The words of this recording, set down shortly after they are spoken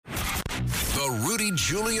The Rudy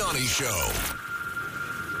Giuliani Show.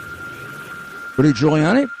 Rudy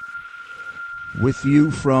Giuliani with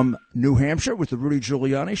you from New Hampshire with the Rudy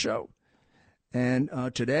Giuliani Show. And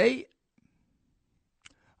today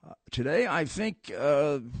I think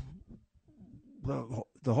the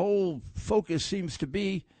whole focus seems to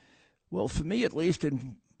be, well, for me at least,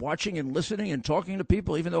 in watching and listening and talking to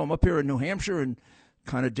people, even though I'm up here in New Hampshire and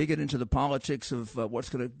kind of digging into the politics of what's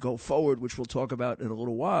going to go forward, which we'll talk about in a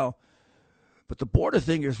little while. But the border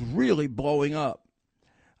thing is really blowing up.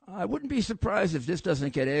 I wouldn't be surprised if this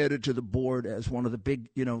doesn't get added to the board as one of the big,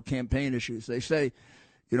 campaign issues. They say,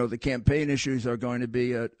 the campaign issues are going to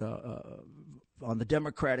be on the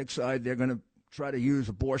Democratic side. They're going to try to use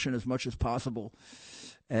abortion as much as possible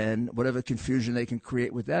and whatever confusion they can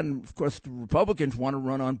create with that. And, of course, the Republicans want to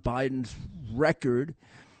run on Biden's record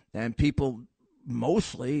and people,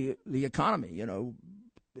 mostly the economy,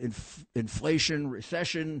 inflation,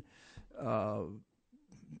 recession,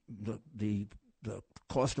 the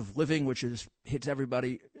cost of living, which hits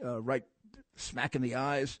everybody right smack in the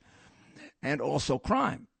eyes, and also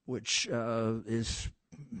crime, which is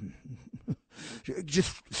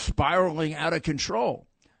just spiraling out of control.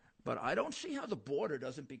 But I don't see how the border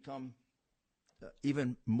doesn't become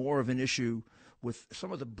even more of an issue with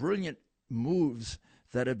some of the brilliant moves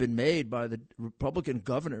that have been made by the Republican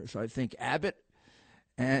governors. I think Abbott,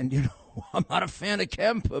 and, I'm not a fan of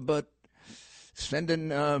Kemp, but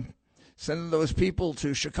sending those people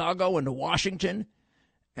to Chicago and to Washington.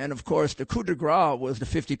 And, of course, the coup de grace was the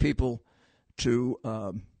 50 people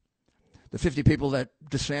that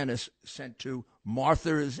DeSantis sent to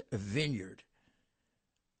Martha's Vineyard.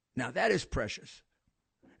 Now, that is precious.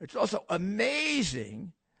 It's also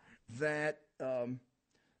amazing that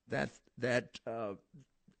they're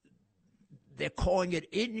calling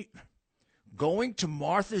it going to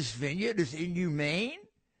Martha's Vineyard is inhumane.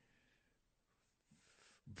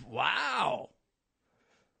 Wow.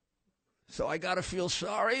 So I got to feel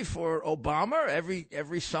sorry for Obama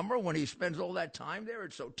every summer when he spends all that time there.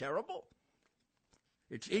 It's so terrible.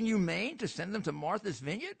 It's inhumane to send them to Martha's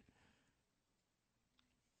Vineyard.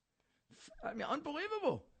 I mean,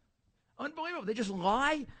 unbelievable. Unbelievable. They just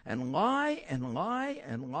lie and lie and lie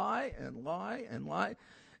and lie and lie and lie.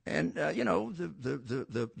 And,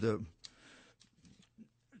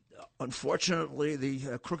 unfortunately,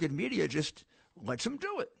 the crooked media just lets them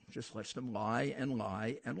do it. Just lets them lie and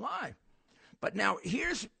lie and lie. But now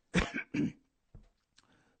here's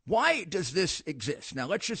why does this exist? Now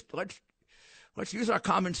let's use our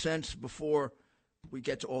common sense before we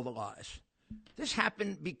get to all the lies. This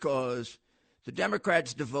happened because the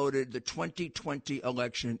Democrats devoted the 2020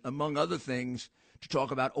 election, among other things, to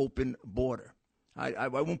talk about open border. I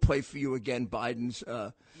won't play for you again Biden's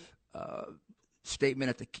statement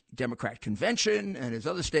at the Democrat convention and his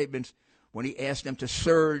other statements when he asked them to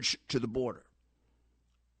surge to the border.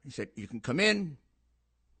 He said, you can come in,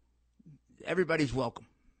 everybody's welcome.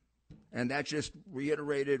 And that just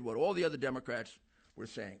reiterated what all the other Democrats were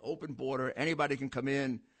saying. Open border, anybody can come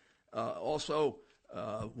in. Also,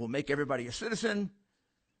 we'll make everybody a citizen.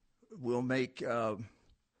 We'll make, and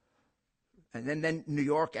then New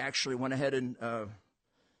York actually went ahead and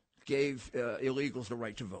gave illegals the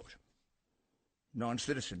right to vote.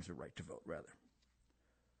 Non-citizens the right to vote, rather.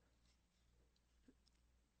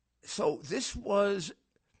 So this was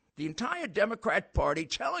the entire Democrat Party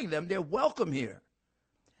telling them they're welcome here.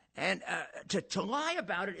 And to lie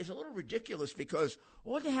about it is a little ridiculous because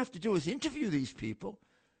all they have to do is interview these people.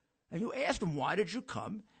 And you ask them, why did you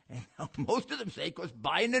come? And most of them say, because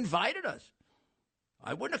Biden invited us.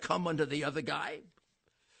 I wouldn't have come under the other guy.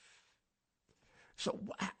 So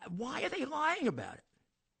why are they lying about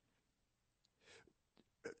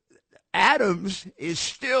it? Adams is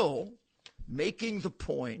still making the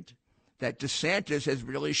point that DeSantis has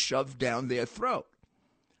really shoved down their throat.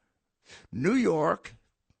 New York,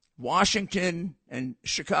 Washington, and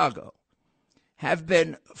Chicago have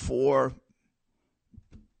been for,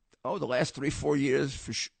 the last 3-4 years,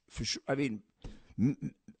 for sure. I mean,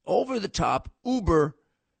 over the top, uber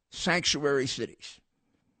sanctuary cities.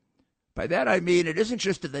 By that I mean it isn't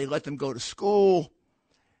just that they let them go to school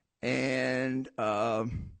and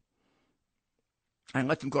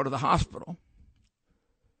let them go to the hospital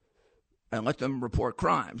and let them report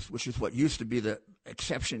crimes, which is what used to be the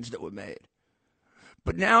exceptions that were made.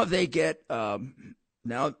 But now they get health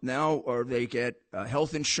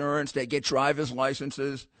insurance, they get driver's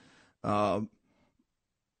licenses. Why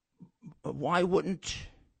wouldn't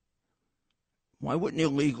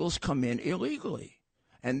illegals come in illegally?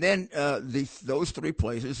 And then those three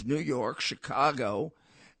places, New York, Chicago,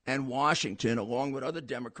 and Washington, along with other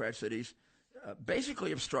Democrat cities,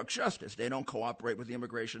 basically obstruct justice. They don't cooperate with the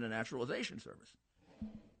Immigration and Naturalization Service.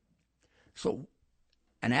 So,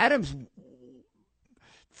 and Adams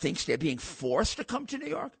thinks they're being forced to come to New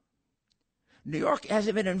York. New York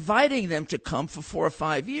hasn't been inviting them to come for 4 or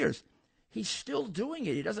 5 years. He's still doing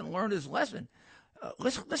it. He doesn't learn his lesson.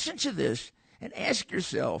 Listen to this and ask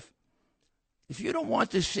yourself, if you don't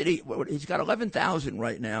want this city, he's got 11,000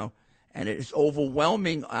 right now, and it is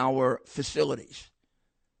overwhelming our facilities.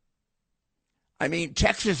 I mean,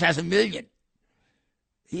 Texas has 1 million.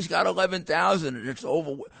 He's got 11,000, and it's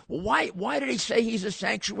over. Well, why did he say he's a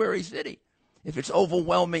sanctuary city if it's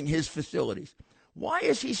overwhelming his facilities? Why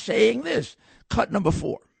is he saying this? Cut number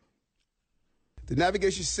 4. The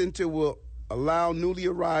Navigation Center will allow newly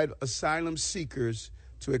arrived asylum seekers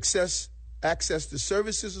to access the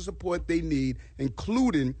services and support they need,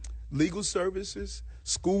 including legal services,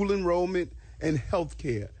 school enrollment, and health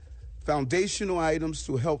care, foundational items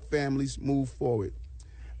to help families move forward.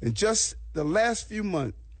 In just the last few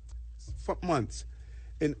months,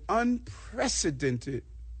 an unprecedented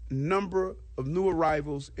number of new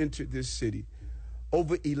arrivals entered this city.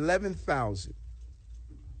 Over 11,000.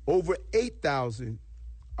 Over 8,000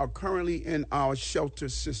 are currently in our shelter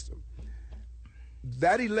system.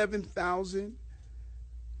 That 11,000,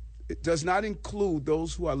 it does not include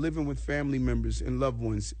those who are living with family members and loved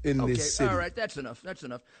ones in this city. All right, that's enough. That's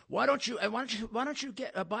enough. Why don't you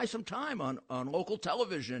buy some time on local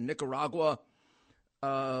television in Nicaragua?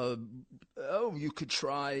 You could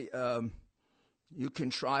try. You can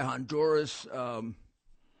try Honduras. You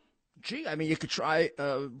could try.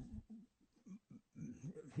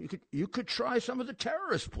 You could try some of the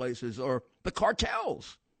terrorist places or the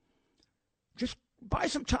cartels. Just buy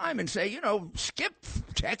some time and say, skip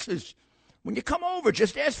Texas. When you come over,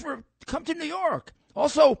 just ask come to New York.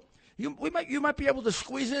 Also, you might be able to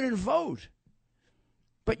squeeze in and vote.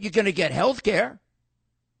 But you're going to get health care.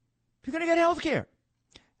 You're going to get health care.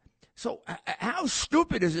 So how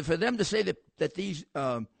stupid is it for them to say that these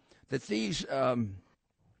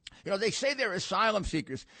they say they're asylum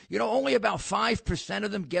seekers. Only about 5%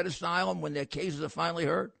 of them get asylum when their cases are finally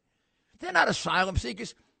heard. They're not asylum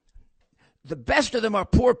seekers. The best of them are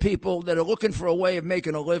poor people that are looking for a way of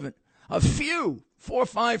making a living. A few, 4 or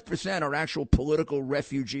 5%, are actual political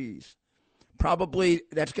refugees. Probably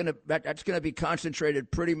that's going to be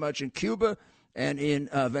concentrated pretty much in Cuba and in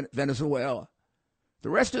Venezuela. The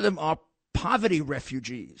rest of them are poverty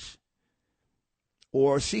refugees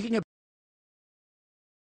or seeking a.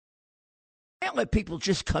 Can't let people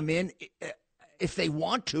just come in if they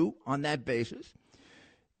want to on that basis,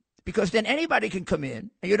 because then anybody can come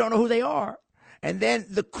in and you don't know who they are, and then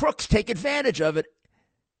the crooks take advantage of it.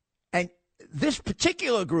 And this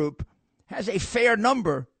particular group has a fair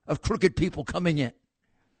number of crooked people coming in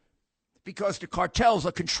because the cartels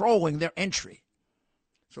are controlling their entry.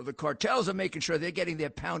 So the cartels are making sure they're getting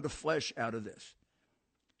their pound of flesh out of this.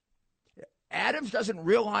 Adams doesn't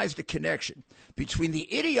realize the connection between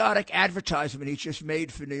the idiotic advertisement he just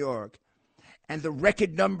made for New York and the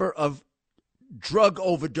record number of drug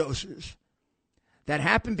overdoses that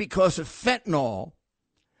happen because of fentanyl,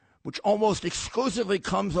 which almost exclusively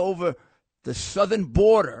comes over the southern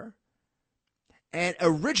border and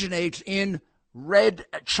originates in Red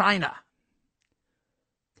China.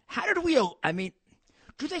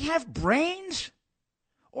 Do they have brains?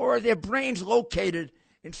 Or are their brains located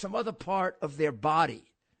in some other part of their body?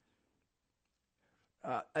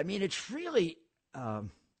 It's really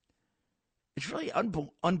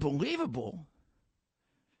unbelievable.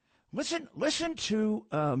 Listen to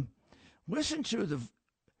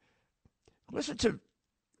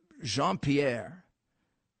Jean-Pierre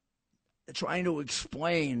trying to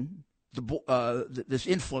explain this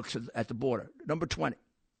influx at the border. Number 20.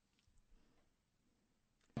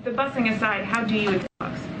 The busing aside, how do you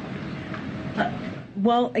influx?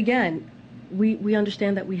 Well, again, we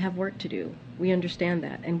understand that we have work to do. We understand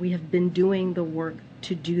that, and we have been doing the work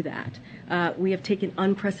to do that. We have taken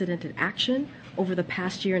unprecedented action over the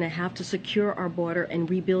past year and a half to secure our border and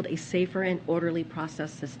rebuild a safer and orderly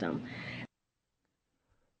process system.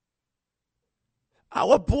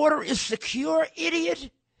 Our border is secure, idiot.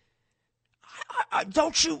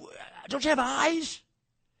 Don't you have eyes?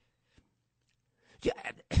 Yeah.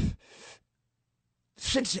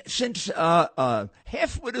 Since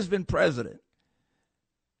Halfwood has been president,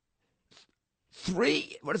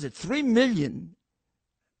 3 million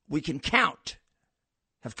we can count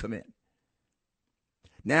have come in.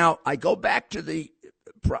 Now I go back to the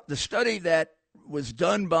study that was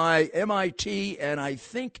done by MIT and I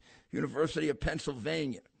think University of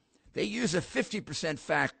Pennsylvania. They use a 50%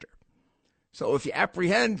 factor. So if you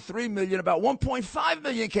apprehend 3 million, about 1.5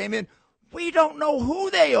 million came in. We don't know who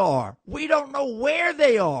they are. We don't know where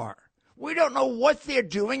they are. We don't know what they're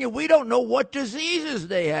doing, and we don't know what diseases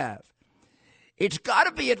they have. It's got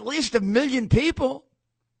to be at least 1 million people.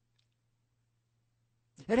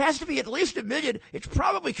 It has to be at least 1 million. It's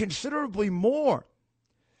probably considerably more.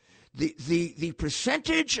 The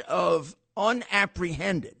percentage of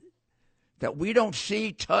unapprehended that we don't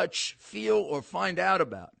see, touch, feel, or find out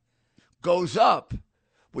about goes up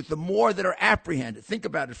with the more that are apprehended. Think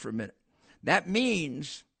about it for a minute. That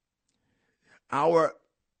means our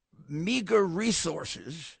meager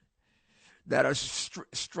resources that are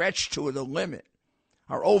stretched to the limit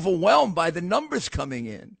are overwhelmed by the numbers coming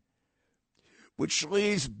in, which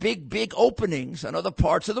leaves big openings on other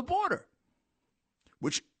parts of the border,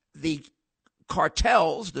 which the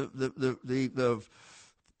cartels, the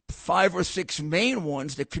 5 or 6 main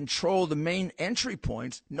ones that control the main entry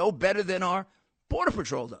points, know better than our Border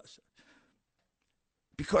Patrol does,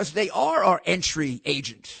 because they are our entry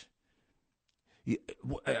agents. You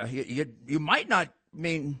might not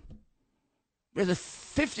mean there's a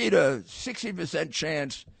 50 to 60%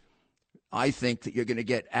 chance, I think, that you're going to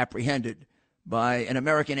get apprehended by an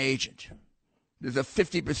American agent. There's a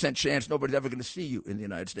 50% chance nobody's ever going to see you in the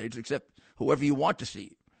United States except whoever you want to see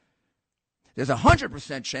you. There's a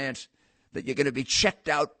 100% chance that you're going to be checked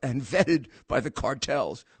out and vetted by the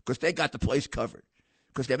cartels because they got the place covered,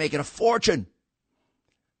 because they're making a fortune.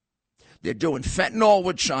 They're doing fentanyl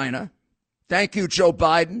with China. Thank you, Joe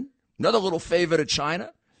Biden. Another little favor to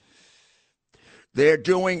China. They're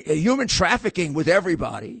doing human trafficking with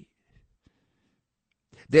everybody.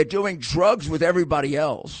 They're doing drugs with everybody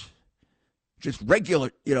else. Just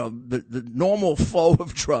regular, the normal flow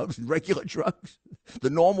of drugs, regular drugs, the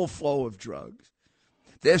normal flow of drugs.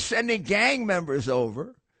 They're sending gang members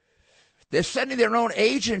over. They're sending their own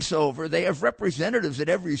agents over. They have representatives in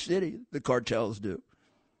every city, the cartels do.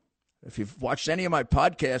 If you've watched any of my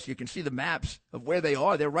podcasts, you can see the maps of where they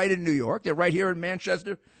are. They're right in New York. They're right here in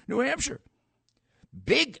Manchester, New Hampshire.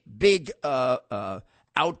 Big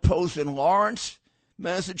outposts in Lawrence,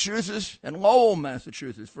 Massachusetts, and Lowell,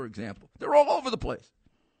 Massachusetts, for example. They're all over the place.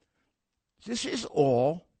 This is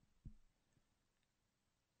all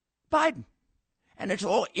Biden. And it's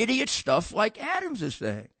all idiot stuff like Adams is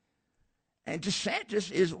saying. And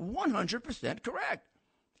DeSantis is 100% correct.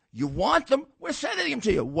 You want them, we're sending them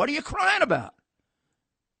to you. What are you crying about?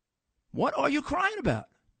 What are you crying about?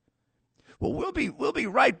 Well, we'll be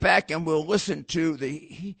right back, and we'll listen to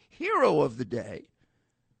the hero of the day.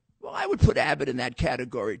 Well, I would put Abbott in that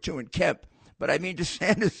category too, and Kemp. But I mean,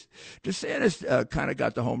 DeSantis kind of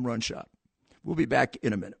got the home run shot. We'll be back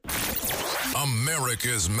in a minute.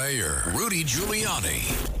 America's Mayor, Rudy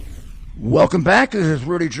Giuliani. Welcome back. This is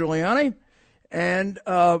Rudy Giuliani, and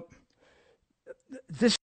the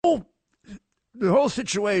whole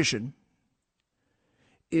situation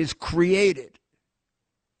is created,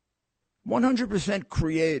 100%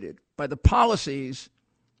 created by the policies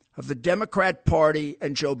of the Democrat Party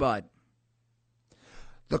and Joe Biden.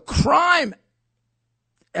 The crime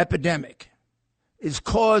epidemic is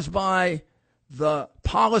caused by the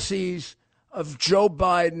policies of Joe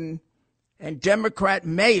Biden and Democrat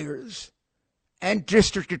mayors and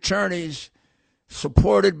district attorneys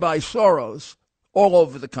supported by Soros all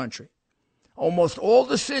over the country. Almost all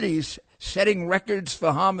the cities setting records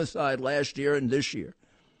for homicide last year and this year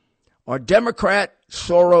are Democrat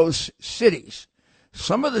Soros cities.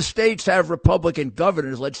 Some of the states have Republican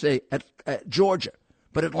governors, let's say at Georgia,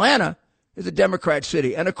 but Atlanta is a Democrat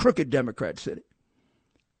city and a crooked Democrat city.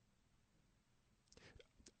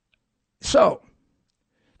 So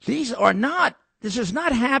this is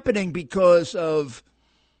not happening because of,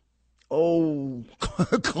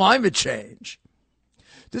 climate change.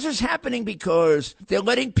 This is happening because they're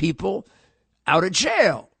letting people out of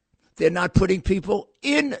jail. They're not putting people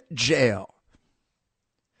in jail.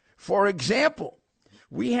 For example,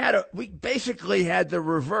 we basically had the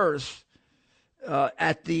reverse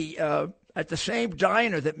at the same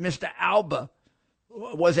diner that Mr. Alba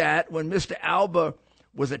was at when Mr. Alba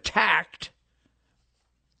was attacked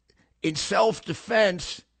in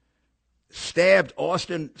self-defense, stabbed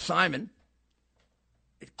Austin Simon.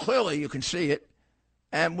 Clearly, you can see it.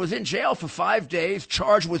 And was in jail for 5 days,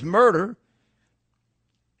 charged with murder,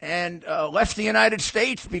 and left the United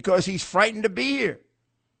States because he's frightened to be here.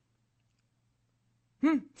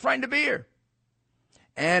 Frightened to be here.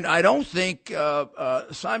 And I don't think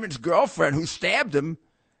Simon's girlfriend, who stabbed him,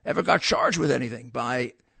 ever got charged with anything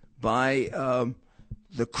by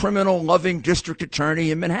the criminal-loving district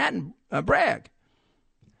attorney in Manhattan, Bragg.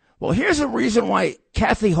 Well, here's a reason why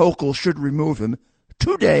Kathy Hochul should remove him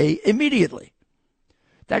today, immediately.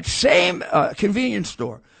 That same convenience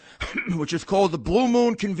store which is called the Blue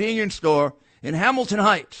Moon Convenience Store in Hamilton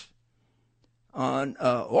Heights, on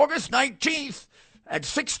August 19th at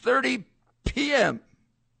 6:30 p.m.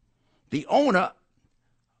 The owner,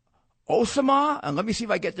 Osama, and let me see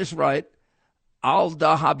if I get this right,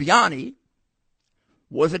 Al-Dahabiani,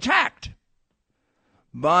 was attacked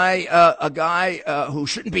by a guy who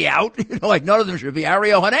shouldn't be out, like none of them should be,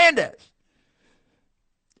 Ariel Hernandez.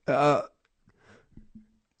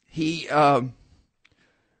 He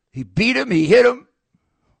beat him, he hit him,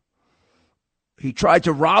 he tried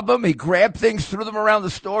to rob him, he grabbed things, threw them around the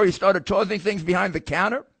store, he started tossing things behind the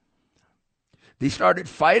counter. They started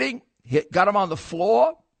fighting, got him on the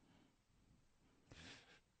floor.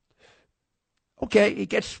 Okay, he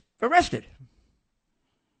gets arrested.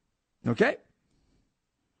 Okay?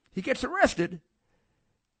 He gets arrested.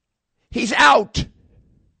 He's out.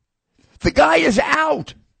 The guy is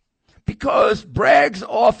out because Bragg's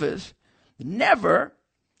office never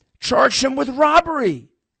charged him with robbery,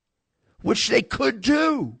 which they could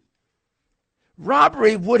do.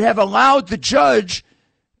 Robbery would have allowed the judge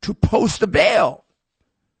to post a bail.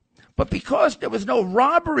 But because there was no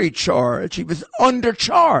robbery charge, he was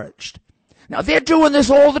undercharged. Now, they're doing this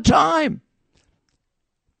all the time.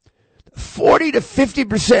 40 to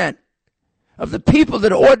 50% of the people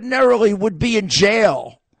that ordinarily would be in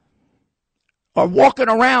jail are walking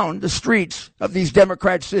around the streets of these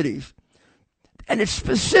Democrat cities. And it's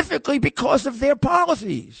specifically because of their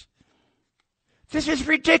policies. This is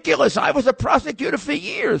ridiculous. I was a prosecutor for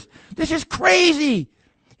years. This is crazy.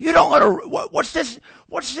 You don't want to.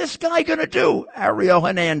 What's this guy going to do, Ariel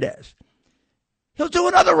Hernandez? He'll do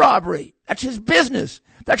another robbery. That's his business.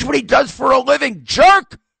 That's what he does for a living.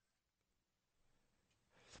 Jerk!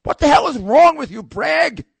 What the hell is wrong with you,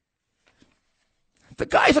 Bragg? The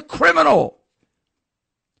guy's a criminal.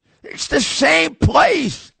 It's the same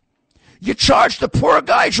place. You charge the poor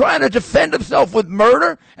guy trying to defend himself with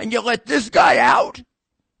murder, and you let this guy out?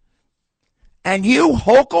 And you,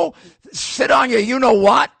 Hochul, sit on your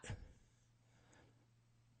you-know-what?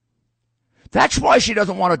 That's why she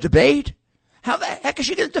doesn't want to debate. How the heck is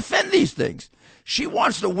she going to defend these things? She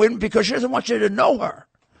wants to win because she doesn't want you to know her,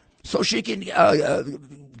 so she can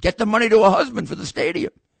get the money to her husband for the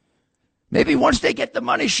stadium. Maybe once they get the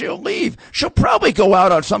money, she'll leave. She'll probably go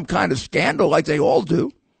out on some kind of scandal like they all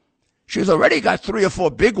do. She's already got 3 or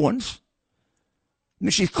 4 big ones. I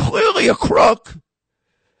mean, she's clearly a crook.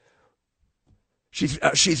 She's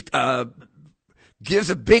gives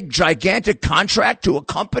a big, gigantic contract to a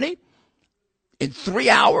company in 3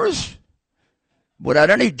 hours without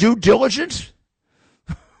any due diligence.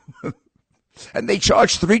 And they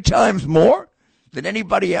charge 3 times more than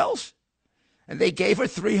anybody else. And they gave her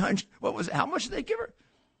 300. What was it? How much did they give her?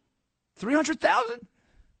 300,000.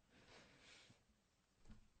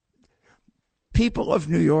 People of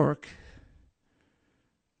New York,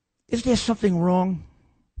 is there something wrong?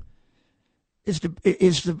 Is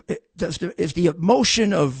the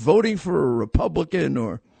emotion of voting for a Republican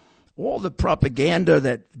or all the propaganda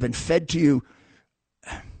that's been fed to you?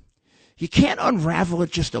 You can't unravel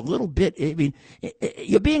it just a little bit. I mean,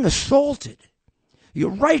 you're being assaulted.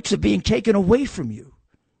 Your rights are being taken away from you.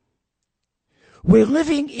 We're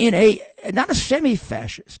living in not a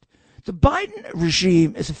semi-fascist. The Biden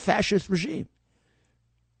regime is a fascist regime.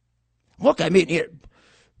 Look, I mean,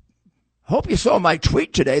 hope you saw my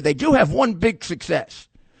tweet today. They do have one big success.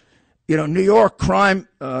 You know, New York crime,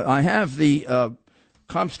 I have the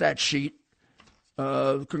CompStat sheet.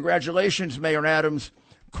 Congratulations, Mayor Adams.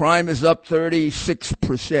 Crime is up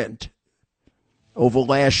 36% over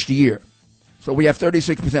last year. So we have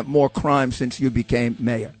 36% more crime since you became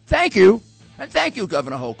mayor. Thank you. And thank you,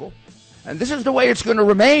 Governor Hochul. And this is the way it's going to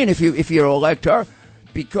remain if you elect her,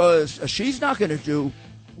 because she's not going to do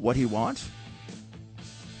what he wants.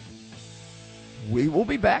 We will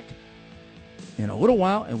be back in a little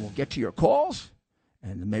while, and we'll get to your calls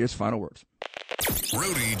and the mayor's final words.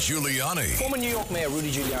 Rudy Giuliani. Former New York Mayor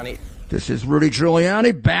Rudy Giuliani. This is Rudy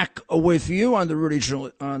Giuliani back with you on the Rudy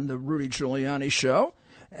Giuliani Show.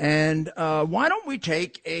 And why don't we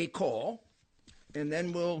take a call, and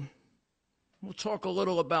then we'll talk a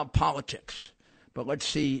little about politics. But let's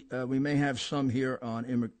see, we may have some here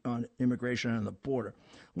on immigration and the border.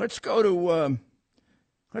 Let's go to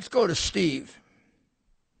Steve.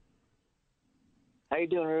 How you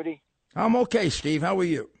doing, Rudy? I'm okay, Steve. How are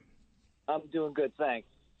you? I'm doing good, thanks.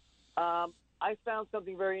 I found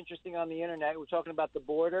something very interesting on the internet. We're talking about the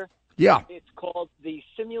border. Yeah. It's called the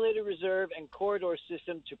Simulated Reserve and Corridor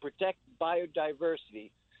System to Protect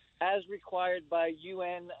Biodiversity, as required by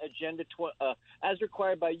UN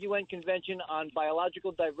Convention on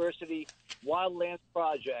Biological Diversity Wildlands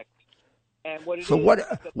Project. And what it So is,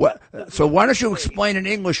 So why don't you explain in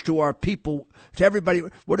English to our people, to everybody,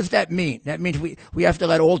 what does that mean? That means we have to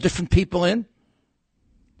let all different people in?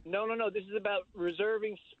 No. This is about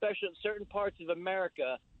reserving certain parts of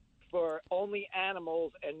America for only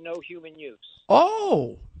animals and no human use.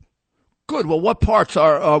 Oh, good. Well, what parts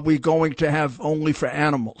are we going to have only for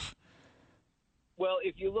animals? Well,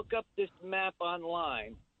 if you look up this map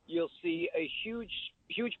online, you'll see a huge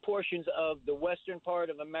portions of the western part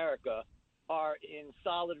of America are in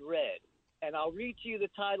solid red. And I'll read to you the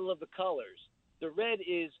title of the colors. The red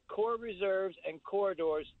is core reserves and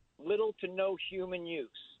corridors, little to no human use.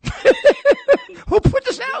 Who put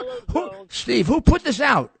this out? Steve, who put this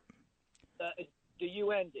out? The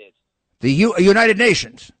UN did. The United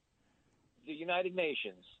Nations. The United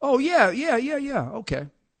Nations. Oh, yeah. Okay.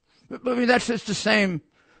 I mean, that's just the same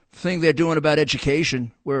thing they're doing about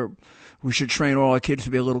education, where we should train all our kids to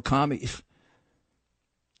be little commies.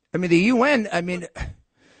 I mean, the UN, I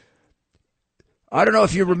don't know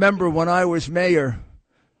if you remember when I was mayor,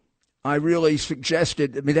 I really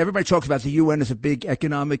suggested, everybody talks about the UN as a big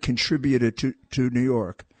economic contributor to New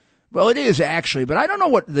York. Well, it is actually, but I don't know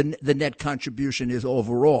what the net contribution is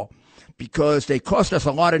overall, because they cost us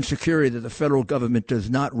a lot in security that the federal government does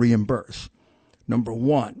not reimburse, number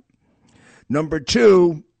one. Number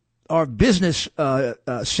two, our business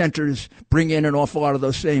centers bring in an awful lot of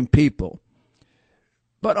those same people.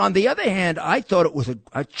 But on the other hand, I thought it would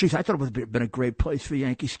have been a great place for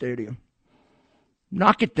Yankee Stadium.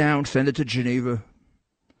 Knock it down, send it to Geneva.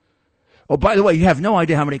 Oh, by the way, you have no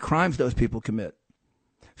idea how many crimes those people commit.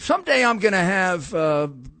 Someday I'm going to have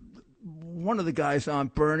one of the guys on,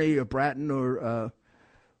 Bernie or Bratton or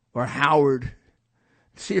Howard,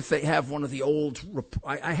 see if they have one of the old.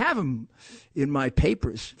 I have them in my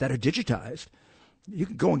papers that are digitized. You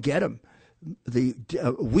can go and get them. The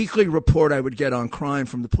weekly report I would get on crime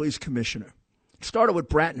from the police commissioner. It started with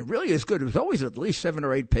Bratton. It really is good. It was always at least 7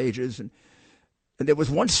 or 8 pages. And there was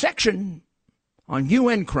one section on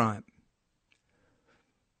UN crime.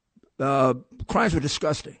 Crimes were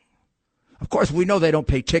disgusting. Of course, we know they don't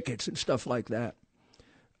pay tickets and stuff like that.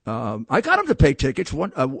 I got them to pay tickets.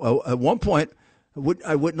 At one point,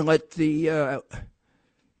 I wouldn't let the,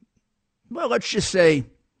 let's just say,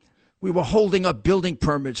 we were holding up building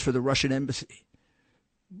permits for the Russian embassy.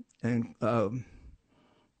 And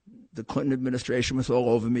the Clinton administration was all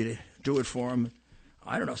over me to do it for them.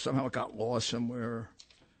 I don't know, somehow it got lost somewhere.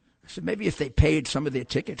 I said, maybe if they paid some of their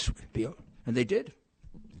tickets, and they did.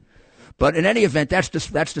 But in any event, that's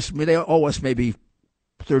just they owe us maybe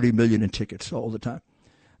 30 million in tickets all the time.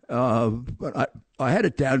 But I had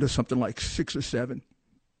it down to something like 6 or 7.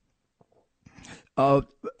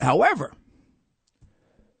 However,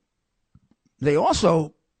 they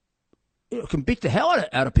also can beat the hell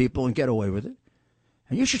out of people and get away with it.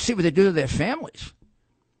 And you should see what they do to their families.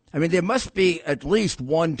 I mean, there must be at least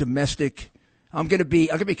one domestic, I'm going to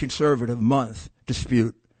be conservative, month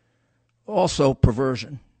dispute. Also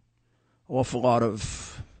perversion. Awful lot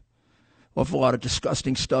of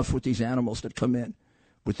disgusting stuff with these animals that come in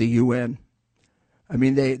with the UN. I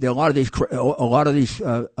mean, a lot of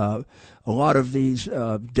these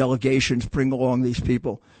delegations bring along these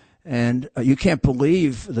people, and you can't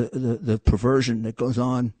believe the perversion that goes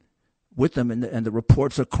on with them, and the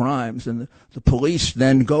reports of crimes, and the police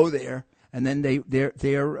then go there, and then they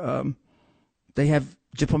have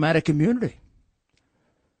diplomatic immunity.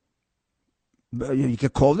 You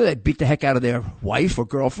get called there, they beat the heck out of their wife or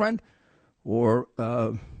girlfriend, or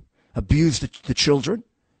abuse the children.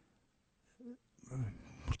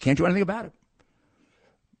 You can't do anything about it.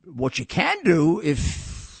 What you can do,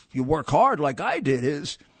 if you work hard like I did,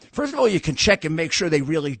 is, first of all, you can check and make sure they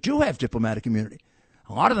really do have diplomatic immunity.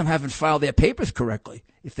 A lot of them haven't filed their papers correctly.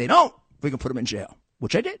 If they don't, we can put them in jail,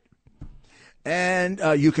 which I did. And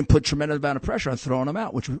you can put tremendous amount of pressure on throwing them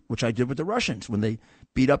out, which I did with the Russians when they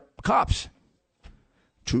beat up cops.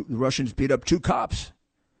 The Russians beat up 2 cops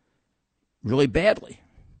really badly.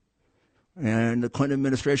 And the Clinton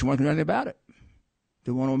administration wasn't doing anything about it.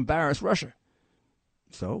 They want to embarrass Russia.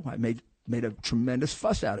 So I made a tremendous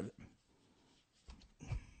fuss out of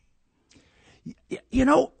it. You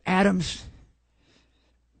know, Adams,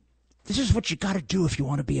 this is what you got to do if you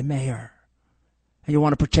want to be a mayor. And you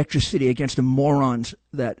want to protect your city against the morons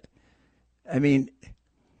that,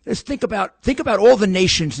 let's think about all the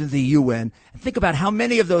nations in the UN and think about how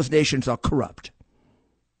many of those nations are corrupt.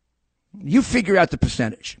 You figure out the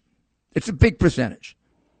percentage. It's a big percentage.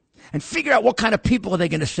 And figure out what kind of people are they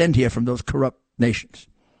going to send here from those corrupt nations.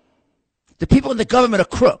 The people in the government are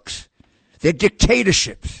crooks. They're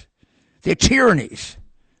dictatorships. They're tyrannies.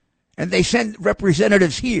 And they send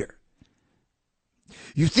representatives here.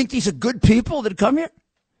 You think these are good people that come here?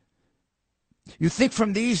 You think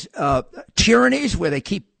from these tyrannies where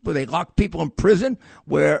they lock people in prison,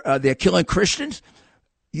 where they're killing Christians,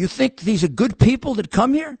 you think these are good people that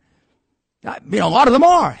come here? I mean, a lot of them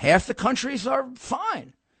are. Half the countries are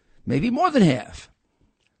fine, maybe more than half.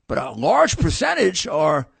 But a large percentage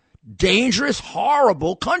are dangerous,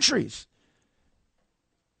 horrible countries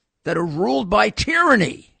that are ruled by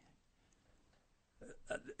tyranny.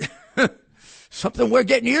 Something we're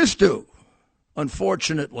getting used to,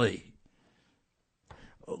 unfortunately.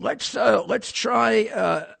 Let's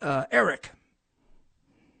try Eric.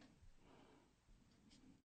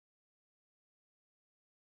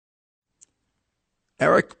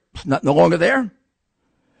 Eric, no longer there.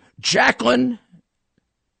 Jacqueline.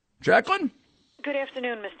 Jacqueline? Good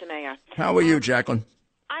afternoon, Mr. Mayor. How are you, Jacqueline?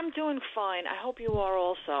 I'm doing fine. I hope you are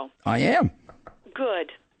also. I am.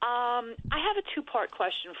 Good. I have a two-part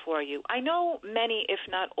question for you. I know many, if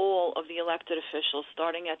not all, of the elected officials,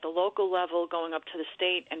 starting at the local level, going up to the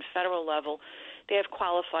state and federal level, they have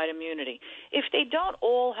qualified immunity. If they don't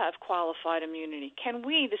all have qualified immunity, can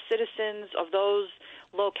we, the citizens of those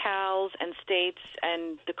locales and states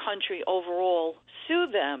and the country overall, sue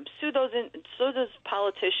them, sue those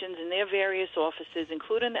politicians in their various offices,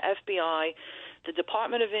 including the FBI, the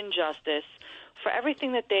Department of Injustice, for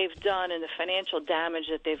everything that they've done and the financial damage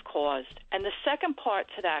that they've caused? And the second part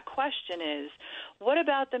to that question is, what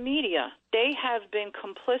about the media? They have been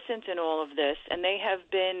complicit in all of this, and they have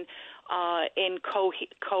been in collusion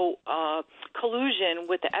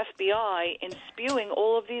with the FBI in spewing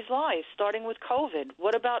all of these lies, starting with COVID.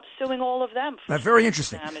 What about suing all of them for very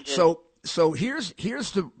interesting damages? So here's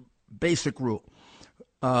the basic rule.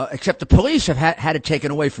 Except the police have had it taken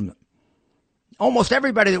away from them. Almost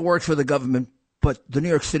everybody that works for the government but the New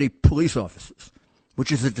York City police officers,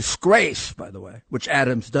 which is a disgrace, by the way, which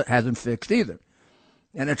Adams hasn't fixed either.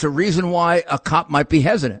 And it's a reason why a cop might be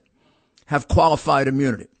hesitant, have qualified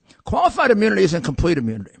immunity. Qualified immunity isn't complete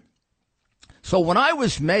immunity. So when I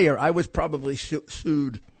was mayor, I was probably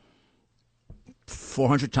sued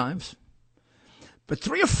 400 times. But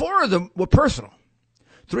 3 or 4 of them were personal.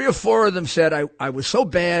 3 or 4 of them said I was so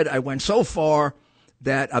bad, I went so far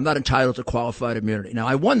that I'm not entitled to qualified immunity. Now,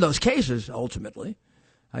 I won those cases ultimately.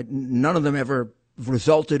 None of them ever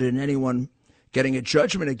resulted in anyone getting a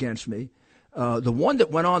judgment against me. The one that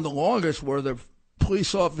went on the longest were the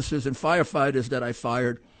police officers and firefighters that I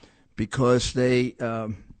fired because they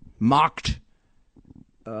mocked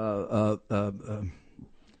a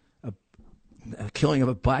killing of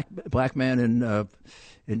a black man in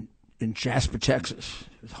Jasper, Texas.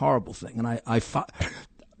 It was a horrible thing. And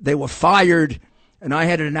they were fired, and I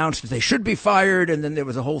had announced that they should be fired, and then there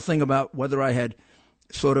was a whole thing about whether I had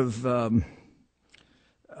sort of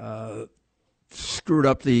screwed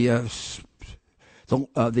up their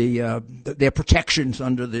protections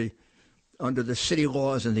under the city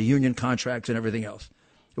laws and the union contracts and everything else.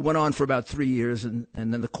 It went on for about 3 years, and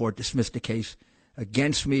then the court dismissed the case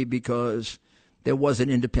against me because there was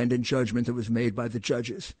an independent judgment that was made by the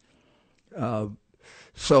judges.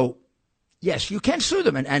 So, yes, you can sue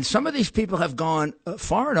them. And some of these people have gone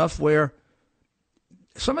far enough where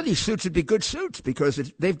some of these suits would be good suits because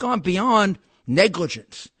they've gone beyond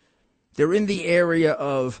negligence. They're in the area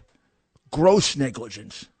of gross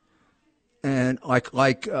negligence. And like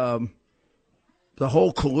the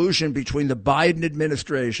whole collusion between the Biden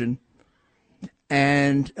administration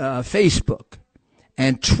and Facebook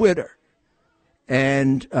and Twitter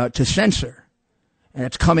and to censor. And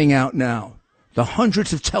it's coming out now. The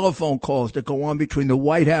hundreds of telephone calls that go on between the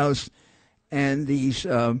White House and these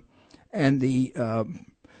and the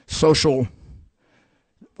social,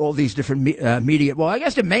 all these different media. Well, I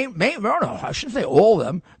guess the main no, I shouldn't say all of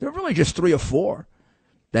them. There are really just 3 or 4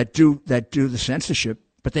 that do the censorship,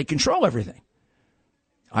 but they control everything.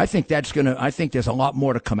 I think there's a lot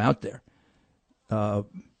more to come out there,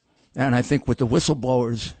 and I think with the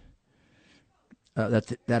whistleblowers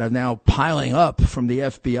that are now piling up from the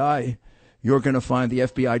FBI, you're going to find the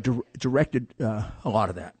FBI directed a lot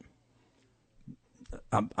of that.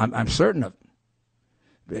 I'm certain of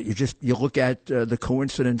it. You look at the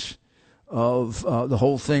coincidence of the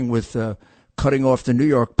whole thing with cutting off the New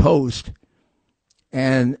York Post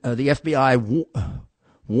and the FBI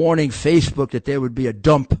warning Facebook that there would be a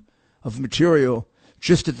dump of material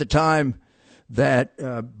just at the time that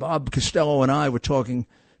Bob Costello and I were talking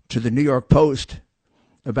to the New York Post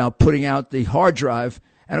about putting out the hard drive,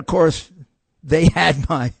 and of course they had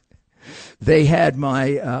my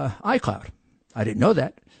iCloud. I didn't know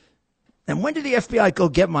that. And when did the FBI go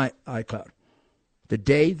get my iCloud? The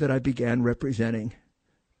day that I began representing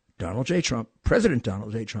Donald J. Trump, President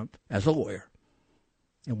Donald J. Trump, as a lawyer.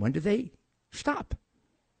 And when did they stop?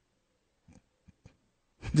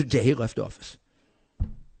 The day he left office.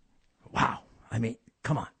 Wow. I mean,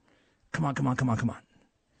 come on.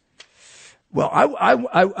 Well,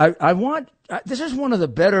 I want, this is one of the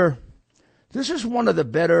better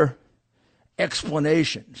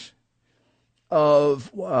explanations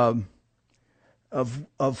of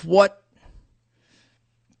what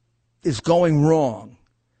is going wrong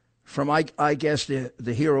from, I guess,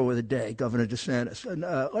 the hero of the day, Governor DeSantis. And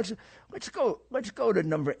let's go to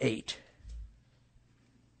number 8.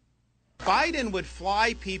 Biden would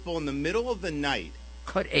fly people in the middle of the night,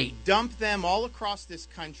 cut 8, dump them all across this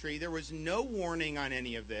country. There was no warning on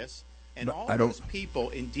any of this. And all those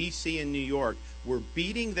people in D.C. and New York were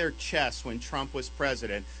beating their chests when Trump was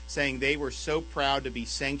president, saying they were so proud to be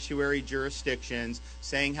sanctuary jurisdictions,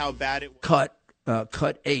 saying how bad it was.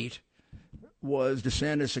 Cut 8 was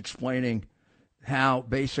DeSantis explaining how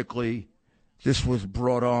basically this was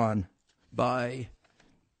brought on by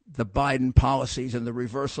the Biden policies and the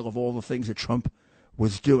reversal of all the things that Trump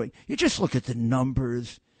was doing. You just look at the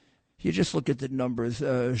numbers.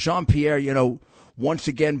 Jean-Pierre, once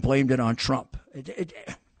again blamed it on Trump. It's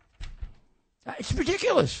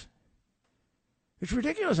ridiculous. It's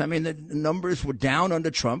ridiculous. I mean, the numbers were down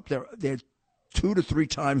under Trump. They're 2 to 3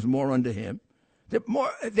 times more under him. They're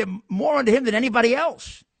more under him than anybody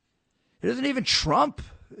else. It isn't even Trump.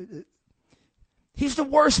 He's the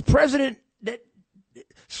worst president that,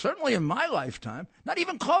 certainly in my lifetime, not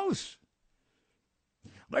even close.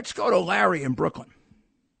 Let's go to Larry in Brooklyn.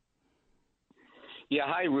 Yeah,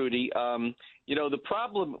 hi, Rudy. The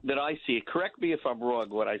problem that I see, correct me if I'm wrong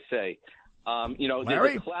what I say,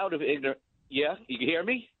 there's a cloud of ignorance. Yeah, you can hear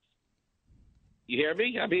me? You hear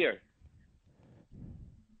me? I'm here.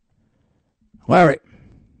 Larry.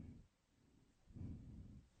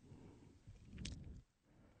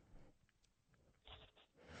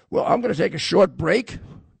 Well, I'm going to take a short break,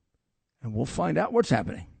 and we'll find out what's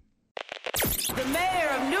happening. The mayor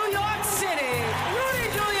of New York City, Rudy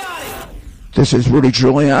Giuliani. This is Rudy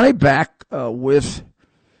Giuliani back with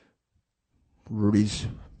Rudy's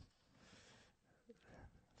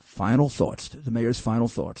final thoughts, the mayor's final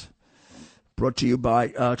thoughts, brought to you by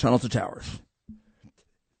Tunnel to Towers.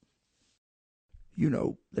 You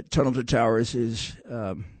know that Tunnel to Towers is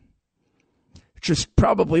just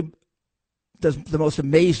probably does the most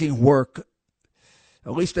amazing work.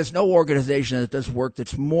 At least there's no organization that does work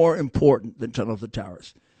that's more important than Tunnel to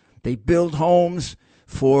Towers. They build homes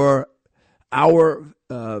for our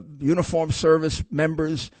uniformed service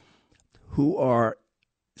members who are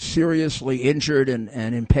seriously injured and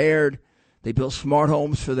impaired. They build smart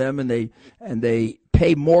homes for them, and they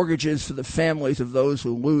pay mortgages for the families of those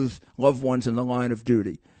who lose loved ones in the line of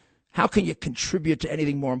duty. How can you contribute to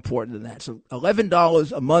anything more important than that? So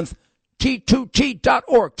 $11 a month,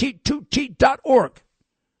 T2T.org, T2T.org.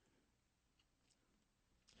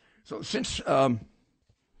 So since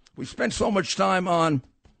we spent so much time on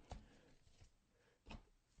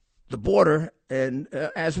the border, and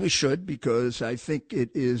as we should, because I think it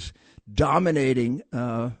is dominating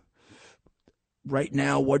right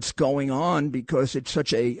now what's going on, because it's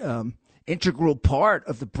such a integral part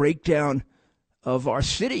of the breakdown of our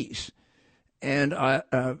cities. And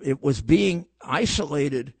it was being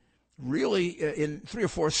isolated really in 3 or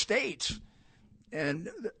 4 states. And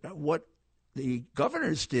what the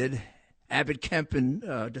governors did, Abbott, Kemp, and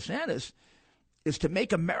DeSantis, is to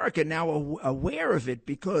make America now aware of it,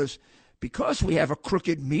 because we have a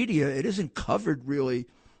crooked media. It isn't covered really,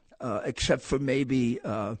 except for maybe,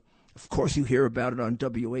 of course, you hear about it on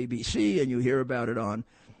WABC, and you hear about it on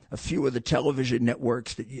a few of the television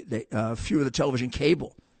networks a few of the television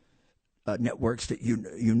cable networks that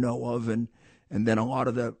you know of, and then a lot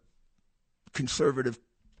of the conservative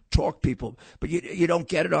talk people. But you don't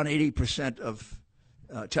get it on 80% of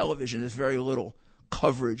television. There's very little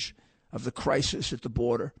coverage of the crisis at the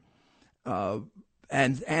border, and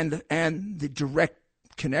the direct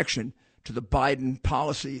connection to the Biden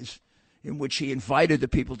policies in which he invited the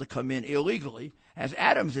people to come in illegally, as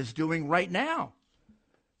Adams is doing right now.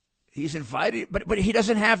 He's invited, but he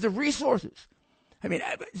doesn't have the resources. I mean,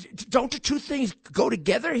 don't the two things go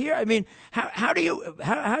together here? I mean, how do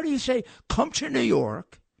you say come to New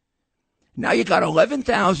York? Now you got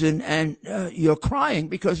 11,000, and you're crying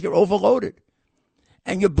because you're overloaded,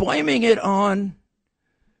 and you're blaming it on.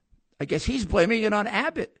 I guess he's blaming it on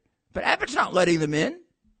Abbott, but Abbott's not letting them in.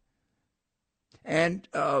 And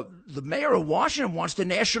the mayor of Washington wants the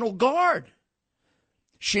National Guard.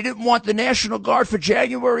 She didn't want the National Guard for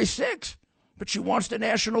January 6th, but she wants the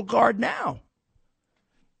National Guard now.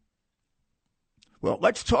 Well,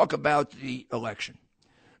 let's talk about the election,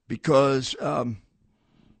 because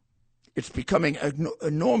it's becoming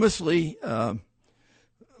enormously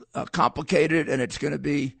complicated, and it's going to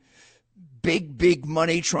be big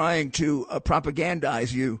money trying to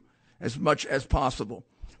propagandize you as much as possible.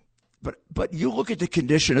 But you look at the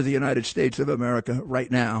condition of the United States of America right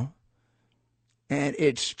now, and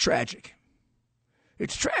it's tragic.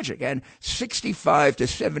 It's tragic. And 65 to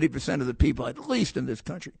 70% of the people, at least in this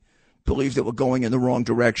country, believe that we're going in the wrong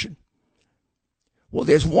direction. Well,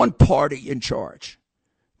 there's one party in charge.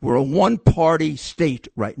 We're a one-party state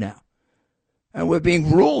right now. And we're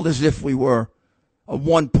being ruled as if we were a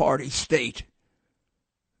one-party state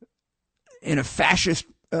in a fascist,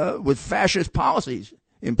 with fascist policies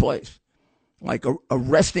in place, like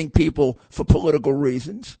arresting people for political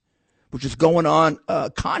reasons, which is going on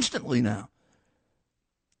constantly now.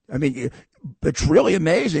 I mean, it's really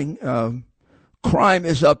amazing. Crime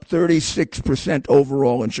is up 36%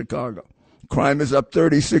 overall in Chicago. Crime is up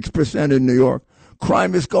 36% in New York.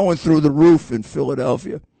 Crime is going through the roof in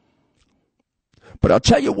Philadelphia. But I'll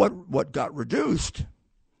tell you what got reduced.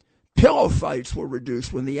 Pillow fights were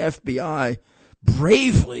reduced when the FBI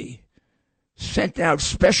bravely sent out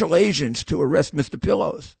special agents to arrest Mr.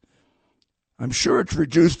 Pillows. I'm sure it's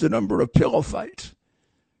reduced the number of pillow fights.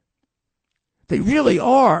 They really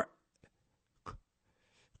are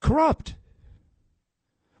corrupt.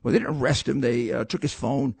 Well, they didn't arrest him. They took his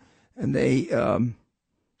phone, and I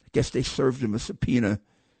guess they served him a subpoena.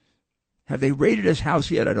 Have they raided his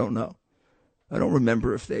house yet? I don't know. I don't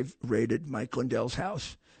remember if they've raided Mike Lindell's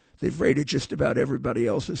house. They've raided just about everybody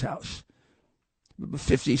else's house.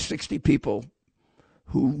 50, 60 people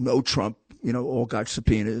who know Trump, all got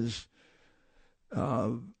subpoenas.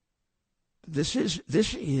 This is,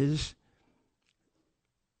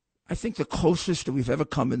 I think, the closest that we've ever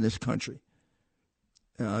come in this country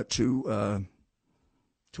to a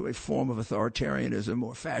form of authoritarianism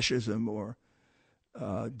or fascism or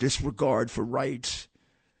disregard for rights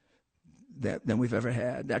than we've ever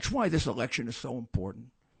had. That's why this election is so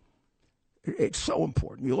important. It's so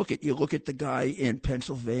important. You look at the guy in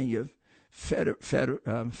Pennsylvania,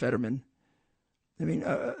 Fetterman. I mean,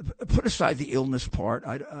 put aside the illness part.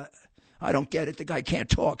 I don't get it. The guy can't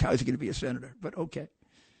talk. How is he going to be a senator? But okay.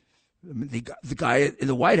 I mean, the guy in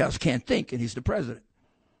the White House can't think, and he's the president.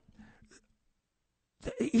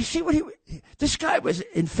 You see this guy was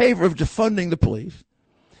in favor of defunding the police.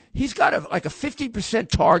 He's got a 50%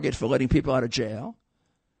 target for letting people out of jail.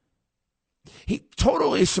 He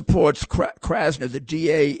totally supports Krasner, the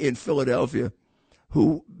DA in Philadelphia,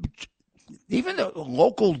 who even the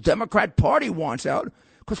local Democrat Party wants out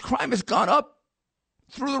because crime has gone up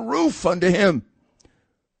through the roof under him.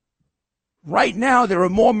 Right now, there are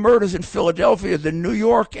more murders in Philadelphia than New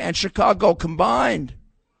York and Chicago combined.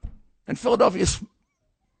 And Philadelphia is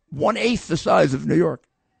 1/8 the size of New York.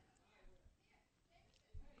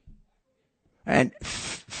 And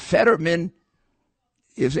Fetterman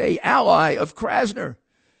is an ally of Krasner.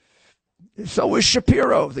 So is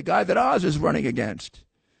Shapiro, the guy that Oz is running against.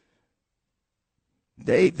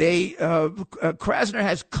 Krasner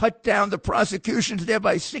has cut down the prosecutions there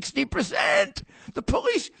by 60%. The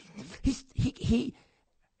police, he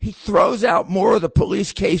throws out more of the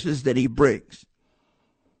police cases than he brings.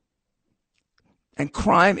 And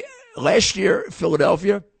crime, last year,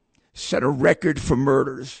 Philadelphia set a record for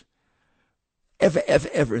murders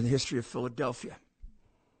ever in the history of Philadelphia.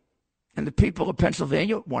 And the people of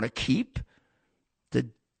Pennsylvania want to keep the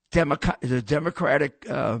Democratic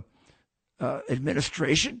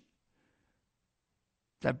administration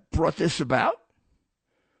that brought this about.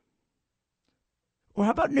 Or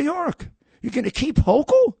how about New York? You're going to keep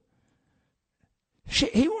Hochul?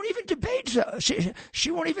 He won't even debate.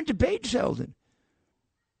 She won't even debate Zeldin.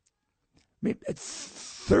 I mean,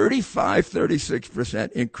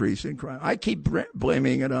 36% increase in crime. I keep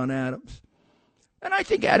blaming it on Adams. And I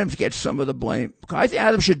think Adams gets some of the blame. I think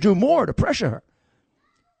Adams should do more to pressure her.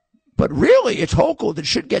 But really, it's Hochul that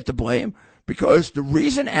should get the blame because the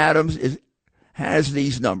reason Adams has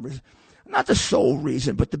these numbers, not the sole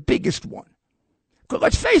reason, but the biggest one. Because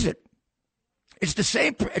let's face it, it's the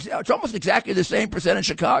same. It's almost exactly the same percent in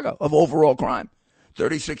Chicago of overall crime.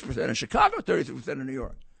 36% in Chicago, 36% in New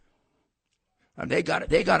York. And they got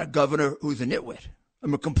a governor who's a nitwit.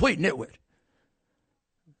 I'm a complete nitwit.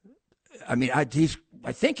 I mean, I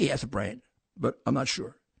think he has a brain, but I'm not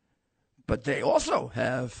sure. But they also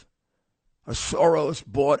have a Soros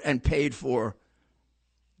bought and paid for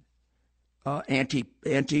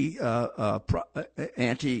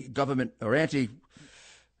anti-government or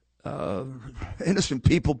innocent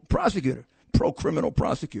people prosecutor, pro-criminal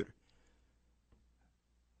prosecutor.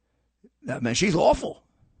 That man, she's awful,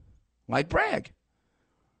 like Bragg.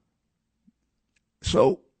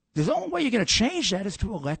 So The only way you're going to change that is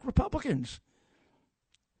to elect Republicans.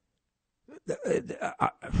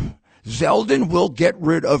 Zeldin will get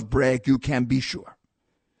rid of Bragg, you can be sure.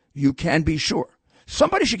 You can be sure.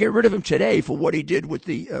 Somebody should get rid of him today for what he did with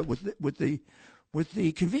the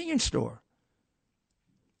convenience store.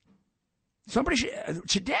 Somebody should,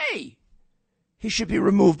 today, he should be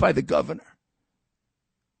removed by the governor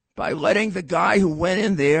by letting the guy who went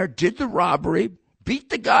in there, did the robbery, beat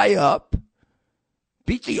the guy up,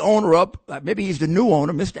 beat the owner up. Maybe he's the new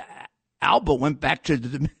owner. Mr. Alba went back to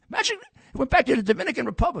the Dominican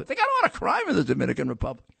Republic. They got a lot of crime in the Dominican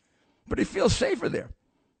Republic, but he feels safer there.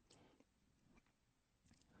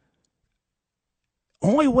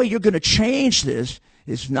 Only way you're going to change this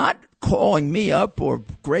is not calling me up or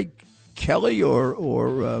Greg Kelly or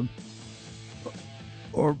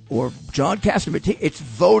John Cassidy. It's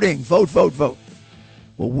voting. Vote.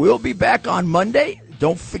 Well, we'll be back on Monday.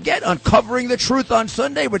 Don't forget, Uncovering the Truth on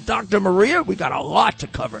Sunday with Dr. Maria. We got a lot to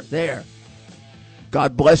cover there.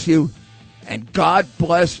 God bless you, and God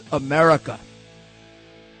bless America.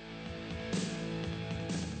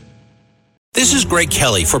 This is Greg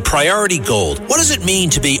Kelly for Priority Gold. What does it mean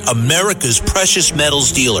to be America's precious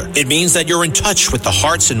metals dealer? It means that you're in touch with the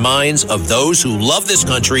hearts and minds of those who love this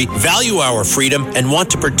country, value our freedom, and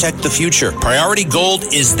want to protect the future. Priority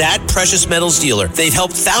Gold is that precious metals dealer. They've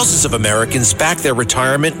helped thousands of Americans back their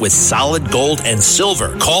retirement with solid gold and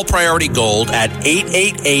silver. Call Priority Gold at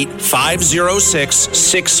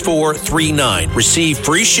 888-506-6439. Receive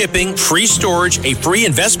free shipping, free storage, a free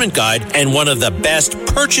investment guide, and one of the best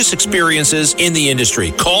purchase experiences in the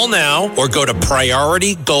industry. Call now or go to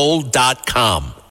PriorityGold.com.